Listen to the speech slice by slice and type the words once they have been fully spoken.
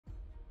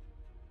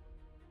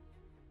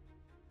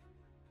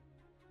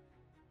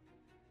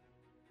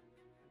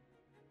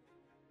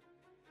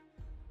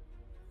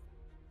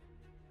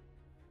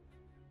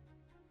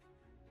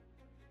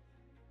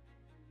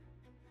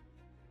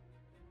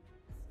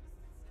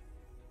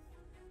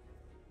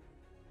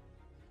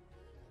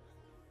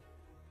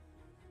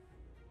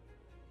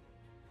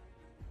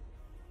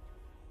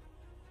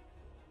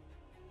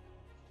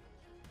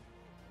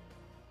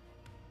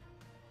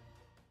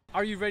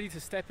Are you ready to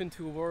step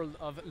into a world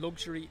of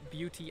luxury,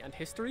 beauty and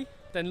history?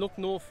 Then look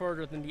no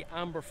further than the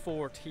Amber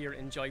Fort here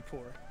in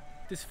Jaipur.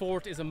 This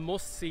fort is a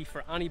must-see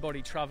for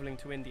anybody travelling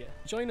to India.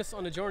 Join us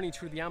on a journey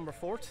through the Amber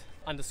Fort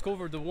and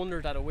discover the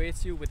wonder that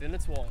awaits you within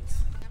its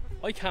walls.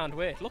 I can't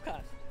wait, look at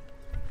it.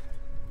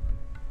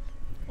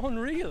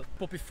 Unreal.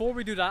 But before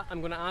we do that, I'm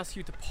going to ask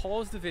you to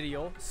pause the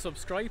video,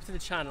 subscribe to the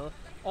channel,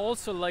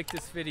 also like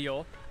this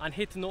video and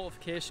hit the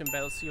notification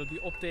bell so you'll be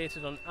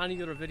updated on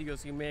any other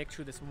videos you make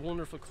through this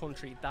wonderful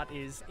country that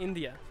is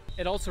India.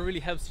 It also really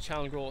helps the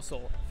channel grow,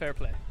 so fair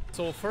play.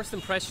 So first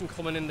impression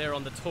coming in there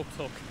on the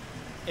tuk-tuk,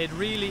 it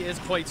really is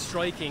quite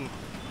striking.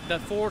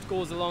 That fort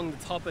goes along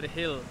the top of the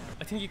hill.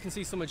 I think you can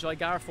see some of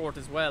Jaipur Fort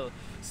as well,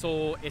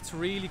 so it's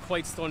really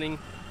quite stunning,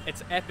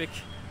 it's epic.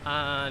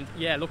 And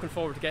yeah, looking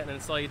forward to getting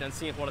inside and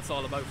seeing what it's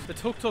all about. The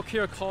tuk-tuk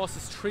here costs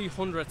us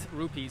 300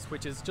 rupees,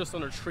 which is just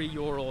under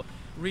 €3.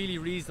 Really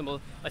reasonable.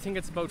 I think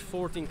it's about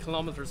 14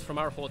 kilometers from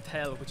our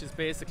hotel, which is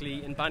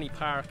basically in Bani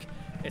Park.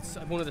 It's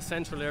one of the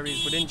central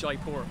areas within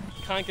Jaipur.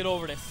 Can't get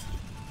over this.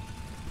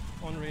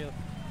 Unreal.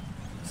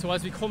 So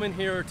as we come in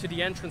here to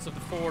the entrance of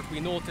the fort,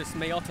 we notice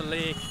Mayota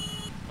Lake.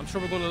 I'm sure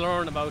we're going to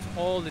learn about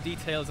all the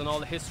details and all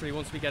the history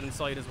once we get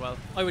inside as well.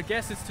 I would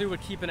guess it's to do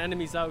with keeping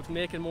enemies out,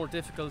 making it more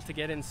difficult to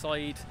get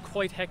inside.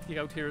 Quite hectic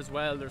out here as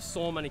well. There's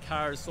so many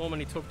cars, so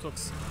many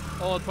tuk-tuks,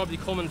 all probably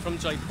coming from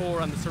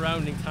Jaipur and the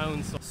surrounding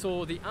towns.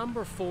 So the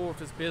Amber Fort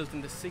was built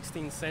in the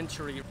 16th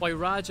century by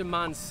Raja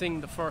Man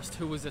Singh I,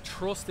 who was a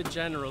trusted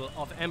general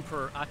of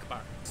Emperor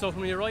Akbar. So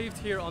when we arrived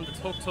here on the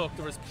tuk-tuk,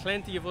 there was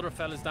plenty of other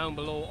fellas down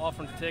below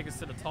offering to take us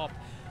to the top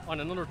on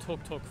another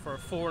tuk-tuk for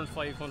 400 and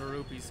 500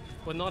 rupees,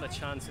 but not a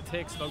chance. It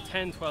takes about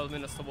 10-12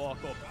 minutes to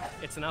walk up.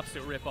 It's an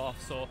absolute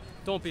rip-off, so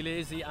don't be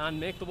lazy and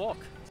make the walk.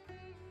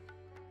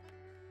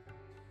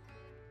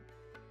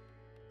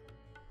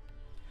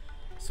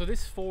 So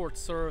this fort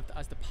served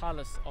as the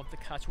palace of the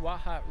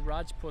Kachwaha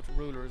Rajput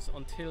rulers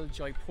until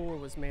Jaipur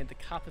was made the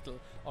capital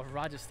of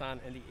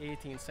Rajasthan in the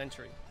 18th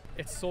century.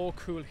 It's so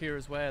cool here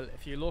as well.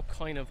 If you look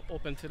kind of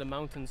up into the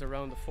mountains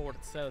around the fort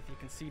itself, you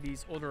can see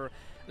these other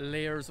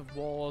layers of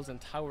walls and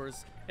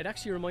towers. It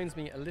actually reminds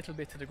me a little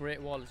bit of the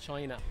Great Wall of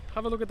China.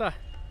 Have a look at that.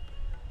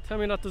 Tell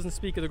me that doesn't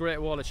speak of the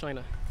Great Wall of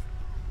China.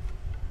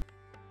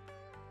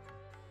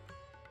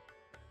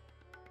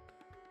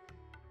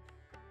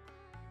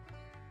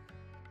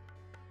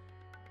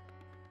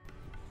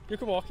 You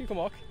can walk, you can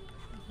walk.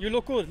 You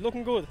look good,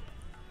 looking good.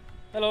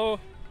 Hello.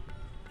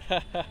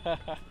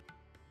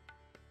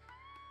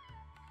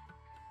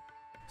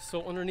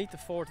 So underneath the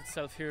fort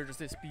itself here, there's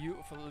this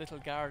beautiful little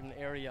garden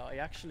area. I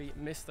actually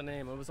missed the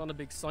name. It was on a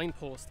big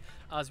signpost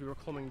as we were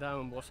coming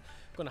down, but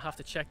I'm gonna have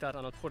to check that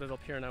and I'll put it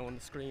up here now on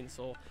the screen.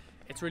 So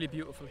it's really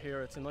beautiful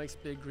here. It's a nice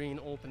big green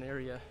open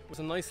area. It's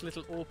a nice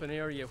little open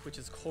area which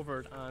is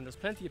covered, and there's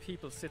plenty of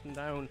people sitting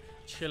down,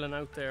 chilling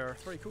out there.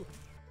 It's very cool.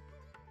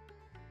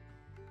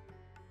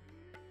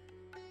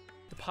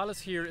 The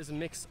palace here is a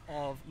mix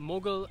of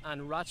Mughal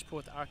and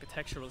Rajput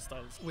architectural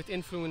styles, with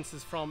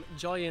influences from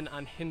Jain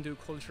and Hindu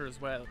culture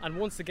as well. And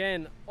once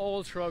again,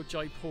 all throughout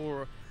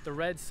Jaipur, the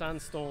red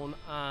sandstone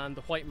and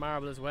the white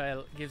marble as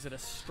well gives it a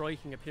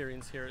striking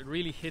appearance here. It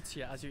really hits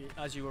you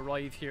as you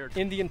arrive here.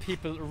 Indian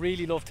people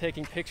really love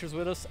taking pictures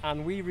with us,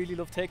 and we really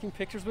love taking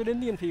pictures with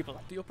Indian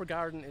people. The upper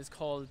garden is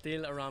called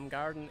Diwan-e-Aam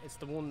garden. It's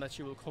the one that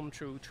you will come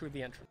through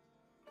the entrance.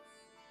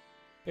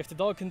 If the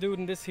dog can do it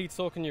in this heat,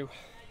 so can you.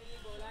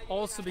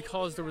 Also,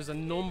 because there was a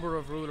number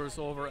of rulers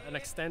over an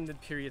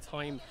extended period of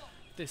time,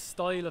 the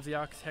style of the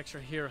architecture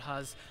here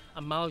has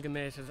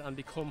amalgamated and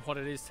become what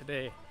it is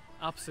today.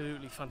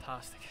 Absolutely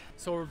fantastic.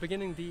 So we're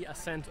beginning the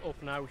ascent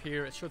up now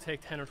here. It should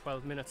take 10 or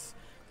 12 minutes.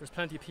 There's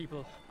plenty of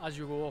people as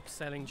you go up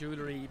selling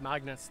jewellery,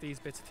 magnets, these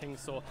bits of things.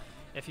 So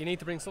if you need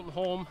to bring something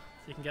home,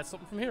 you can get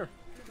something from here.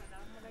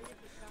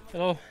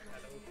 Hello.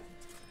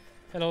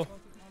 Hello.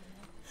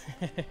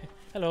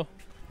 Hello.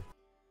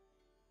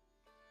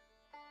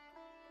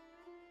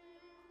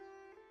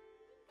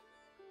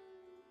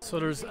 So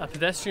there's a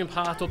pedestrian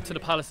path up to the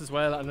palace as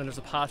well, and then there's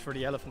a path for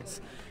the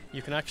elephants.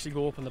 You can actually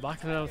go up on the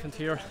back of an elephant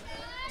here.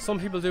 Some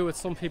people do it,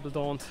 some people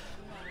don't.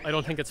 I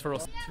don't think it's for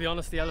us. To be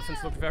honest, the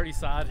elephants look very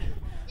sad.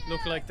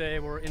 Look like they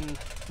were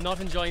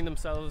not enjoying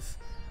themselves,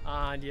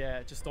 and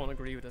yeah, just don't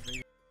agree with it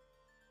really.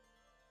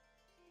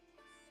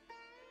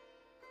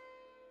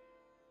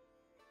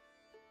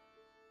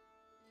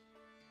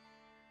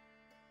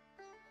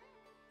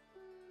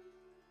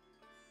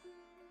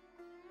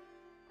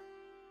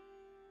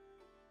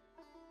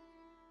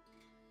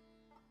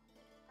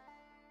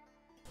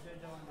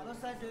 Hello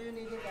sir, do you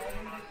need a guide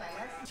in the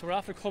palace? So we're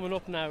after coming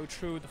up now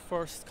through the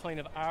first kind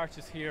of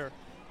arches here,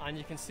 and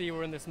you can see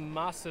we're in this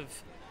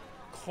massive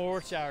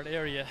courtyard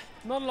area.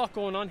 Not a lot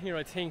going on here,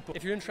 I think, but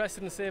if you're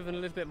interested in saving a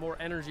little bit more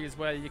energy as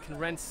well, you can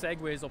rent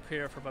segways up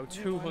here for about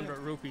 200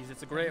 rupees.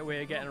 It's a great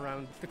way of getting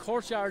around. The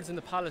courtyards in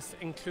the palace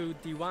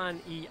include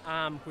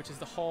Diwan-e-Aam, which is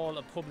the hall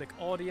of public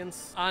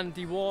audience, and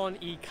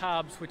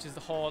Diwan-e-Aam, which is the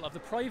hall of the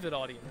private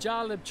audience.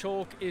 Jalib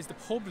Chowk is the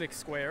public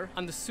square,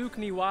 and the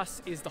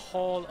Souk-ni-Was is the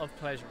hall of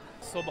pleasure.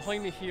 So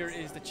behind me here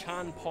is the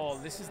Chan Paul.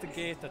 This is the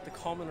gate that the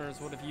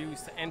commoners would have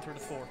used to enter the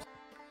fort.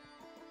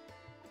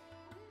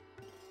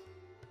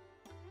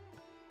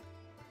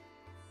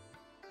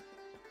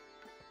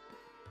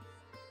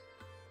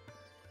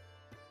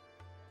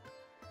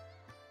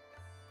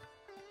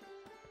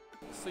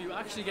 So you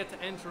actually get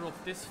to enter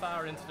up this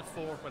far into the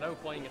fort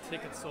without buying a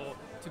ticket, so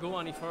to go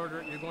any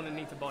further you're going to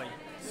need to buy.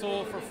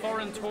 So for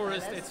foreign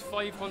tourists it's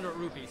 500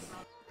 rupees.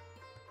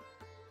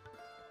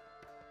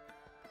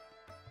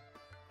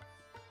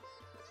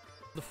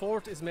 The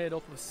fort is made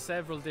up of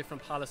several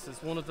different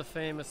palaces, one of the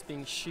famous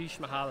being Sheesh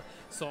Mahal,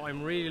 so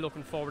I'm really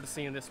looking forward to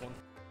seeing this one.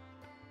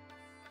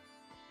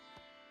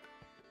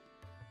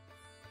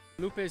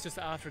 Lupe is just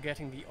after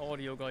getting the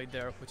audio guide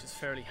there, which is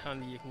fairly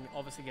handy. You can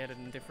obviously get it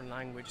in different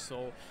language,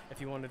 so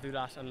if you want to do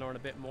that and learn a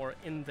bit more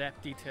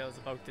in-depth details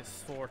about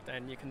this fort,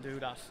 then you can do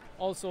that.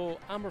 Also,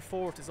 Amber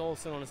Fort is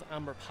also known as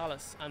Amber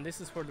Palace, and this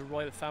is where the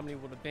royal family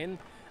would have been.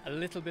 A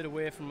little bit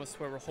away from us,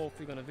 where we're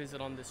hopefully going to visit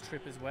on this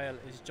trip as well,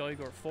 is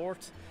Jaipur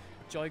Fort.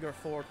 Jaipur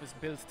Fort was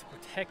built to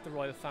protect the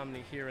royal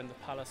family here in the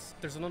palace.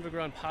 There's an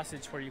underground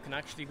passage where you can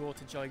actually go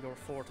to Jaipur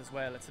Fort as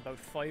well. It's about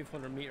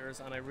 500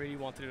 meters, and I really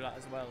want to do that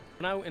as well.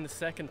 We're now in the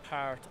second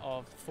part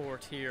of the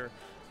fort here,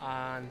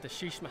 and the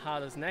Sheesh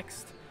Mahal is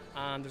next,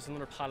 and there's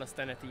another palace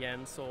then at the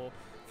end. So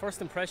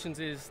first impressions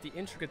is the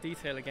intricate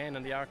detail again,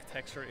 and the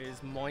architecture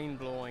is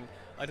mind-blowing.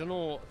 I don't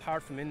know,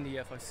 apart from India,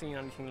 if I've seen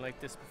anything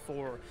like this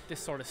before. This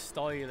sort of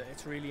style,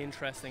 it's really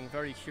interesting,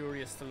 very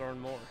curious to learn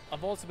more.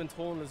 I've also been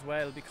told as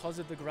well, because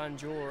of the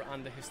grandeur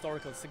and the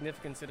historical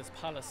significance of this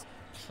palace,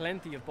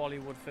 plenty of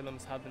Bollywood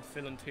films have been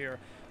filmed here.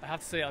 I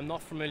have to say I'm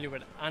not familiar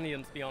with any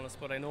of them, to be honest,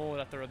 but I know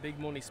that they're a big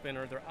money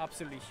spinner. They're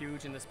absolutely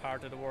huge in this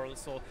part of the world,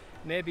 so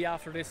maybe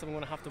after this I'm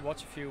going to have to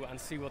watch a few and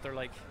see what they're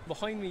like.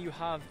 Behind me you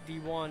have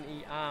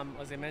Diwan-e-Aam.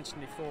 As I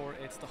mentioned before,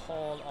 it's the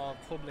hall of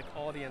public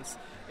audience.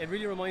 It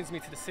really reminds me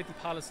to the city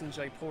palace in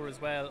Jaipur as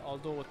well,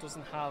 although it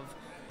doesn't have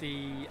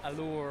the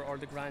allure or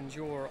the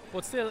grandeur,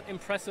 but still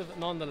impressive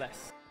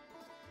nonetheless.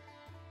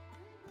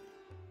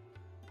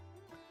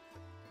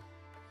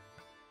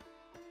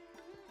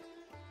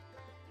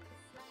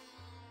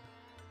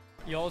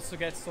 You also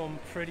get some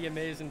pretty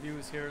amazing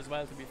views here as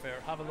well, to be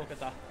fair. Have a look at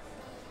that.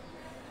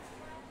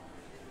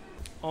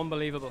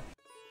 Unbelievable.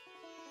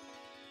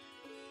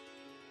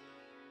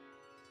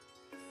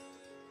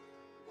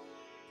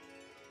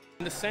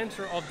 In the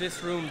centre of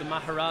this room, the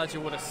Maharaja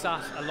would have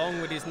sat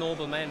along with his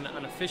noblemen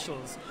and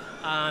officials,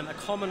 and a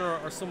commoner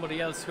or somebody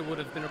else who would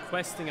have been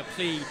requesting a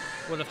plea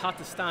would have had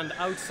to stand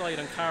outside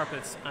on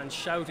carpets and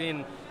shout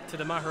in to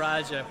the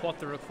Maharaja what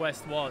the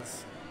request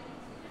was.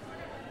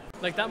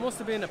 Like, that must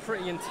have been a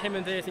pretty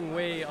intimidating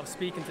way of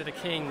speaking to the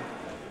king,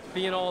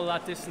 being all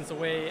that distance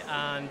away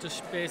and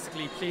just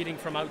basically pleading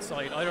from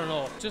outside. I don't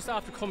know. Just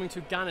after coming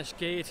to Ganesh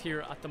Gate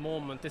here at the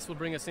moment, this will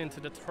bring us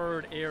into the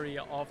third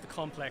area of the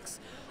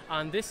complex,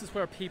 and this is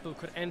where people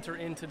could enter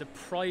into the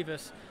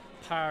private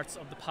parts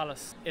of the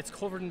palace. It's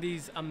covered in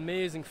these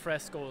amazing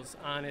frescoes,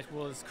 and it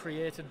was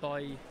created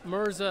by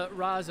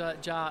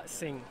Maharaja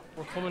Singh.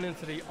 We're coming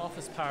into the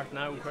office part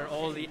now, where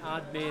all the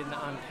admin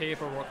and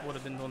paperwork would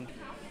have been done.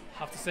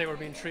 I have to say, we're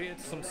being treated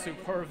to some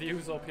superb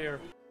views up here.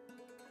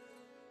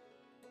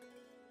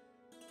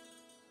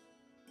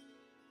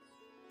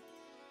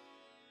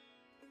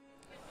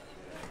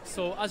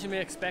 So, as you may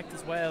expect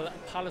as well,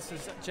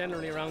 palaces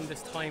generally around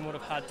this time would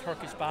have had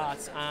Turkish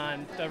baths,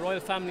 and the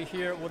royal family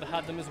here would have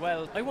had them as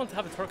well. I want to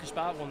have a Turkish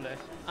bath one day,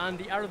 and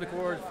the Arabic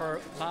word for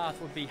bath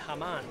would be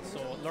hammam,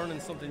 so learning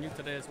something new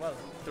today as well.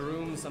 The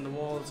rooms and the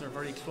walls are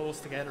very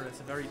close together. It's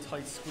a very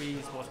tight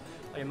squeeze, but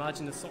I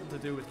imagine it's something to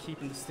do with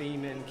keeping the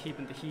steam in,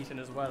 keeping the heat in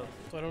as well.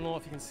 So I don't know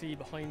if you can see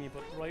behind me,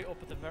 but right up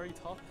at the very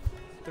top,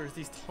 there's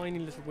these tiny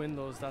little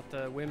windows that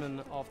the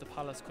women of the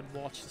palace could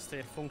watch the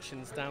state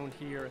functions down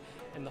here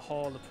in the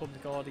hall of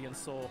public audience.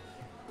 So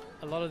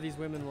a lot of these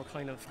women were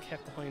kind of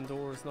kept behind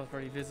doors, not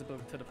very visible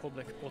to the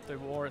public, but they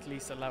were at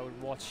least allowed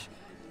to watch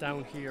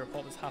down here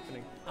what was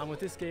happening. And with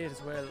this gate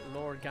as well,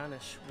 Lord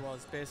Ganesh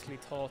was basically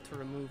taught to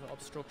remove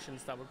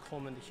obstructions that would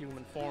come in the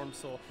human form.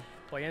 So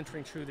by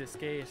entering through this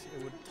gate,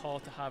 it would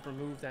taught to have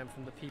removed them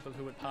from the people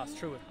who would pass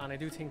through it. And I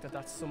do think that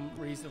that's some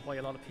reason why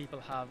a lot of people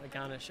have a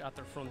Ganesh at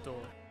their front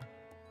door.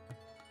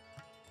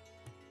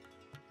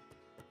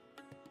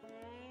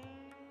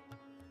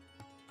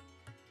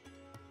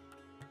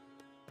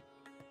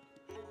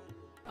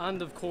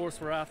 And of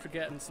course, we're after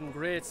getting some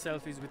great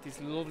selfies with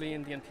these lovely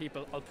Indian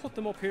people. I'll put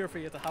them up here for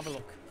you to have a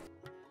look.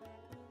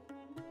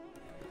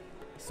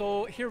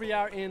 So here we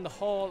are in the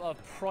hall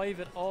of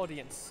private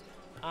audience,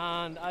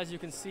 and as you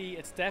can see,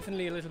 it's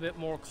definitely a little bit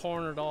more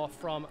cornered off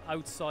from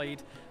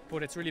outside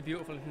but it's really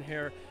beautiful in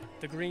here.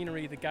 The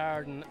greenery, the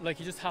garden, like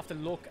you just have to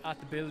look at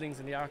the buildings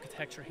and the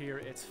architecture here.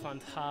 It's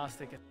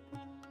fantastic.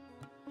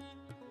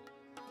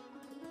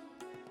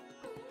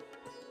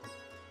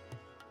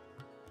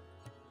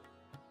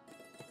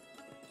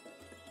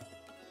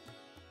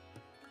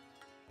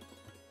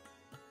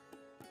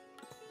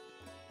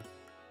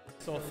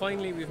 So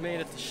finally we've made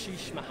it to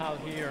Sheesh Mahal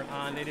here,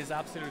 and it is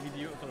absolutely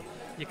beautiful.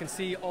 You can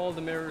see all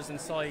the mirrors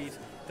inside.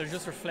 They're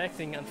just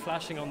reflecting and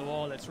flashing on the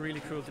wall. It's really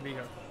cool to be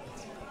here.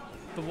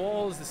 The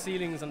walls, the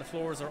ceilings and the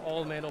floors are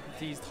all made up of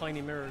these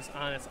tiny mirrors,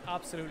 and it's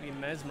absolutely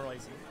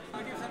mesmerizing.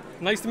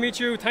 Nice to meet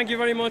you. Thank you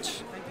very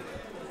much.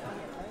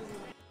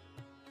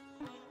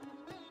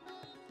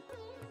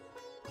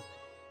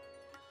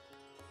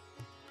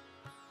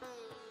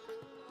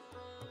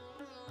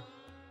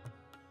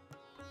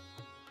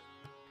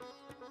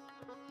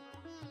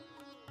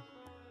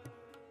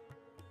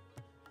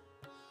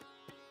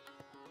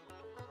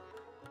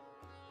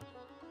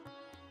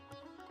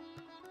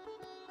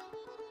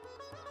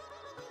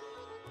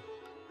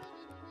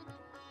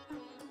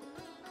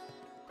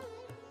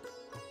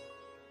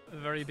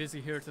 Very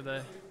busy here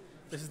today.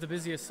 This is the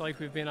busiest site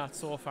we've been at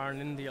so far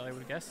in India, I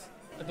would guess.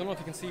 I don't know if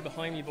you can see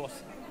behind me, but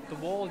the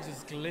wall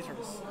just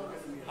glitters.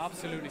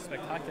 Absolutely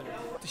spectacular.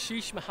 The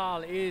Sheesh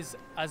Mahal is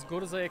as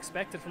good as I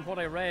expected from what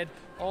I read.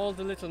 All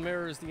the little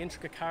mirrors, the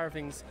intricate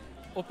carvings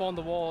up on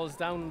the walls,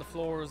 down on the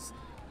floors,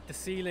 the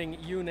ceiling,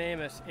 you name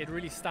it. It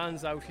really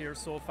stands out here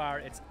so far.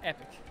 It's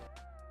epic.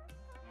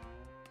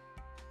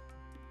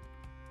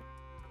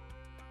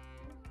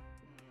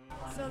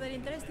 So the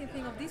interesting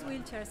thing of these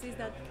wheelchairs is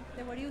that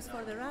they were used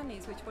for the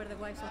Ranis, which were the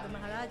wives of the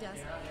Maharajas,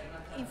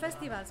 in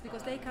festivals,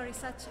 because they carry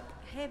such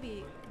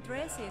heavy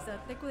dresses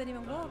that they couldn't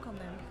even walk on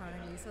them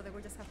apparently, so they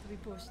would just have to be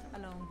pushed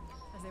along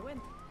as they went.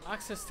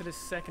 Access to this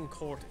second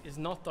court is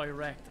not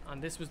direct,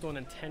 and this was done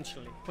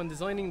intentionally. When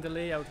designing the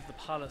layout of the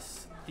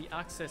palace, the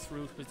access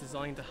route was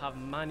designed to have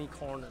many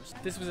corners.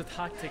 This was a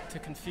tactic to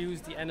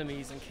confuse the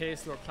enemies in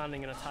case they were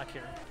planning an attack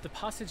here. The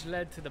passage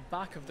led to the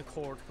back of the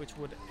court, which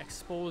would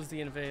expose the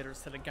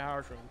invaders to the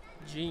guard room.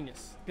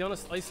 Genius. To be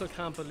honest, I still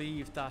can't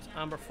believe that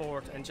Amber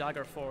Fort and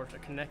Jagar Fort are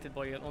connected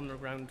by an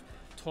underground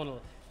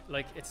tunnel.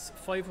 Like, it's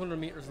 500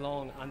 meters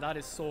long, and that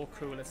is so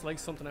cruel. It's like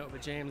something out of a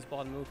James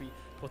Bond movie,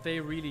 but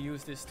they really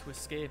used this to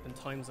escape in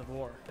times of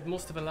war. It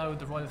must have allowed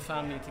the royal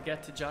family to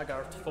get to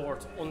Jagar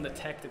Fort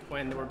undetected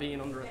when they were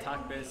being under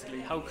attack,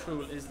 basically. How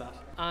cruel is that?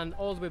 And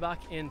all the way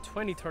back in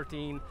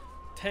 2013,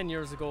 10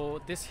 years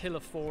ago, this hill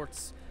of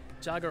forts,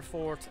 Jagar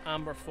Fort,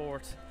 Amber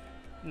Fort,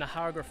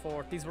 Nahargarh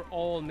Fort, these were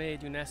all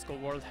made UNESCO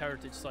World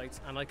Heritage Sites,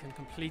 and I can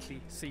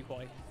completely see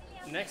why.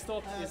 Next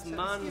up is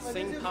Man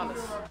Singh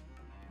Palace.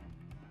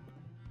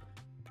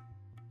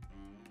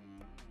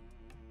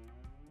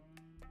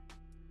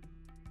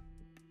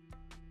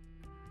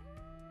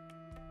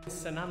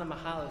 Sanana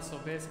Mahal, so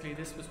basically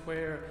this was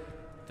where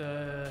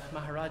the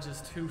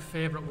Maharaja's two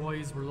favourite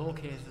wives were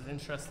located,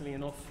 interestingly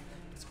enough.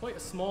 It's quite a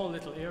small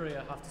little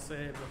area, I have to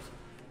say,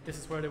 but this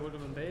is where they would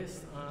have been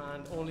based,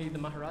 and only the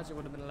Maharaja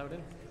would have been allowed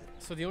in.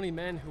 So the only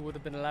men who would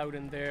have been allowed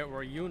in there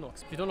were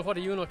eunuchs. If you don't know what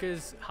a eunuch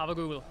is, have a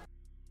Google.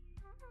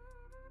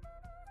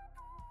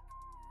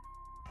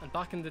 And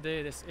back in the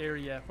day, this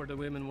area where the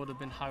women would have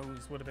been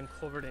housed would have been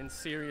covered in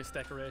serious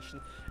decoration.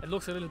 It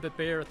looks a little bit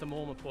bare at the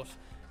moment, but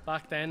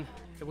back then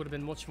it would have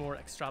been much more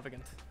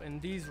extravagant.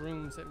 In these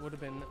rooms, it would have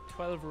been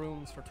 12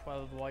 rooms for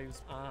 12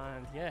 wives,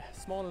 and yeah,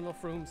 small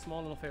enough rooms,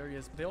 small enough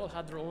areas, but they all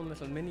had their own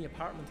little mini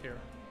apartment here.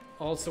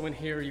 Also in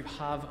here you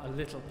have a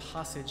little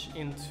passage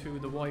into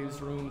the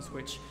wives' rooms,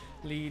 which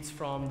leads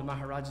from the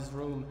Maharaja's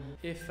room.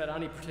 If at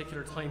any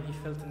particular time he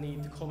felt the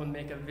need to come and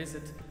make a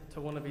visit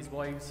to one of his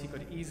wives, he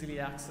could easily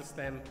access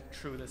them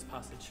through this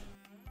passage.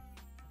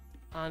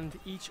 And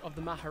each of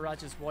the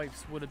Maharaja's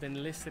wives would have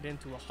been listed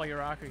into a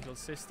hierarchical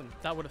system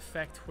that would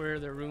affect where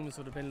their rooms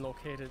would have been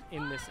located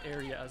in this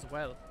area as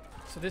well.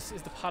 So this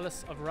is the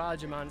palace of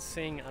Raja Man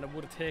Singh, and it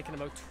would have taken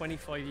about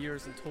 25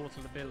 years in total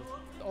to build.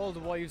 All the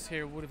wives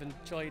here would have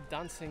enjoyed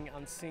dancing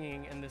and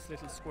singing in this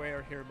little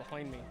square here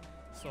behind me.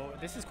 So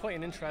this is quite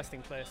an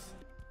interesting place.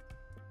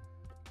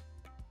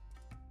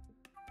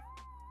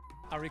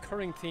 A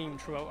recurring theme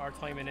throughout our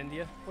time in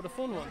India, but a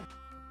fun one.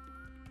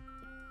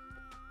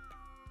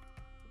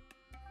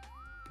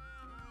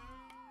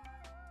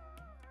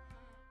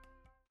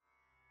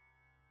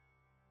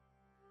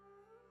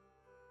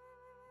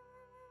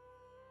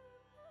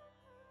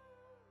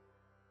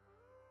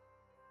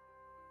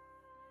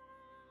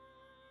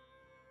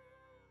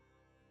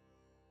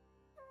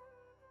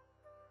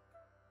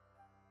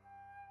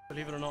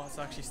 Believe it or not, it's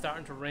actually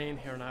starting to rain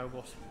here now,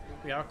 but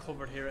we are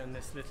covered here in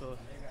this little,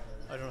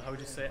 I don't know how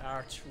would you say,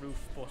 arch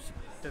roof, but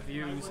the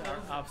views are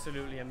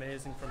absolutely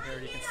amazing from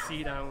here. You can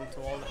see down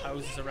to all the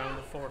houses around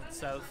the fort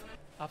itself.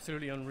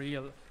 Absolutely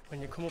unreal.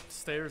 When you come up the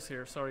stairs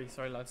here, sorry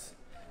lads,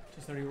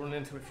 just nearly run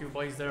into a few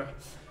boys there.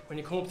 When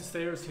you come up the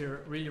stairs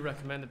here, really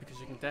recommend it because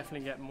you can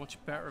definitely get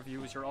much better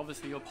views. You're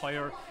obviously up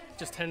higher, it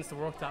just tends to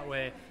work that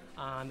way,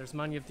 and there's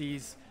many of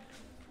these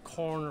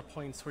corner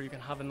points where you can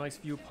have a nice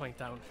viewpoint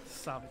down.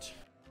 Savage.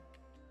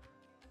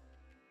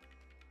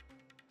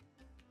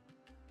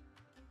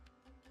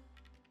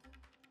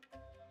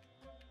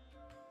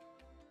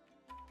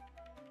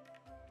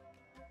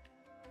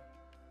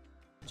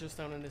 just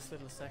down in this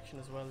little section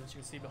as well, as you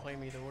can see behind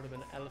me, there would have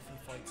been elephant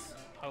fights.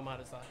 How mad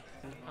is that?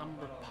 In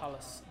Amber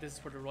Palace, this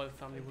is where the royal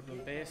family would have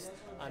been based,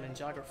 and in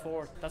Jagger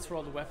Fort, that's where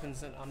all the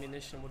weapons and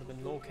ammunition would have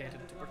been located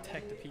to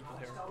protect the people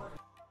here.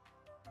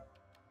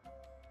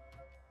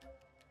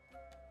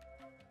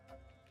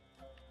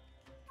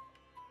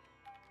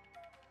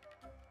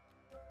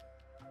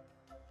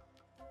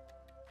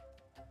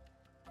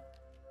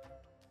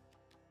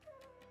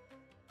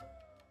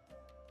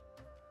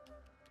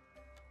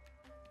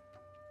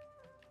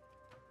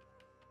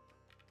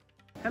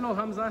 Hello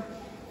Hamza.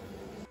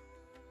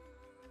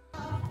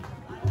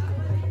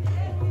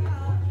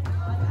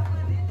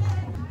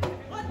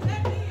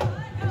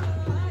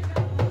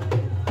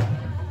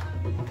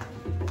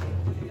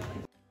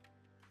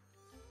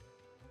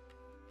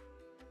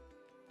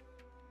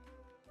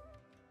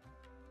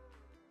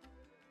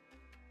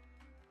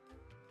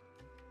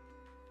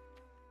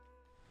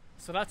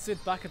 So that's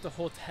it, back at the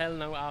hotel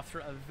now after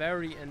a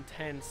very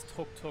intense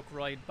tuk-tuk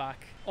ride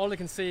back. All I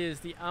can say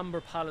is the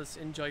Amber Palace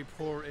in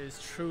Jaipur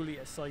is truly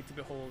a sight to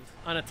behold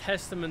and a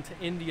testament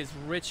to India's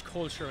rich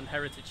culture and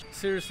heritage.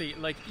 Seriously,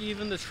 like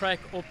even the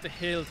trek up the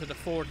hill to the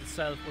fort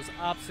itself was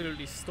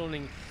absolutely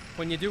stunning.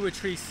 When you do a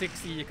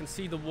 360 you can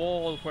see the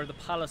wall where the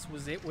palace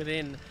was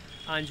within,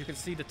 and you can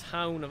see the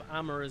town of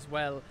Amber as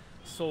well.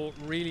 So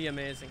really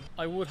amazing.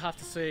 I would have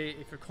to say,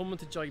 if you're coming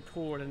to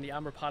Jaipur and the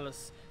Amber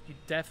Palace, you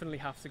definitely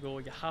have to go.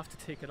 You have to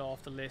tick it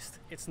off the list.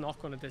 It's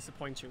not going to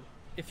disappoint you.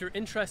 If you're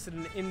interested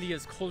in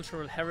India's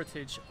cultural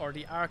heritage or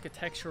the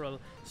architectural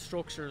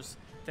structures,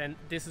 then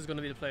this is going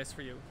to be the place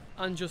for you.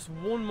 And just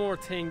one more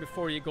thing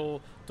before you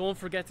go, don't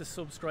forget to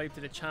subscribe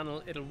to the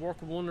channel. It'll work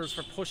wonders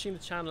for pushing the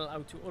channel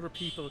out to other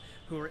people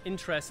who are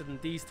interested in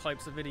these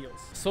types of videos.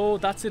 So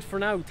that's it for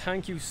now.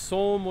 Thank you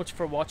so much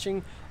for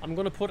watching. I'm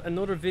going to put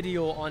another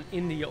video on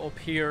India up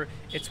here.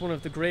 It's one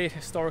of the great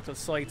historical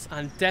sites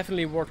and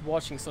definitely worth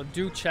watching, so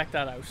do check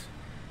that out.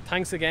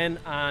 Thanks again,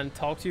 and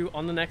talk to you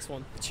on the next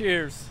one.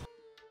 Cheers.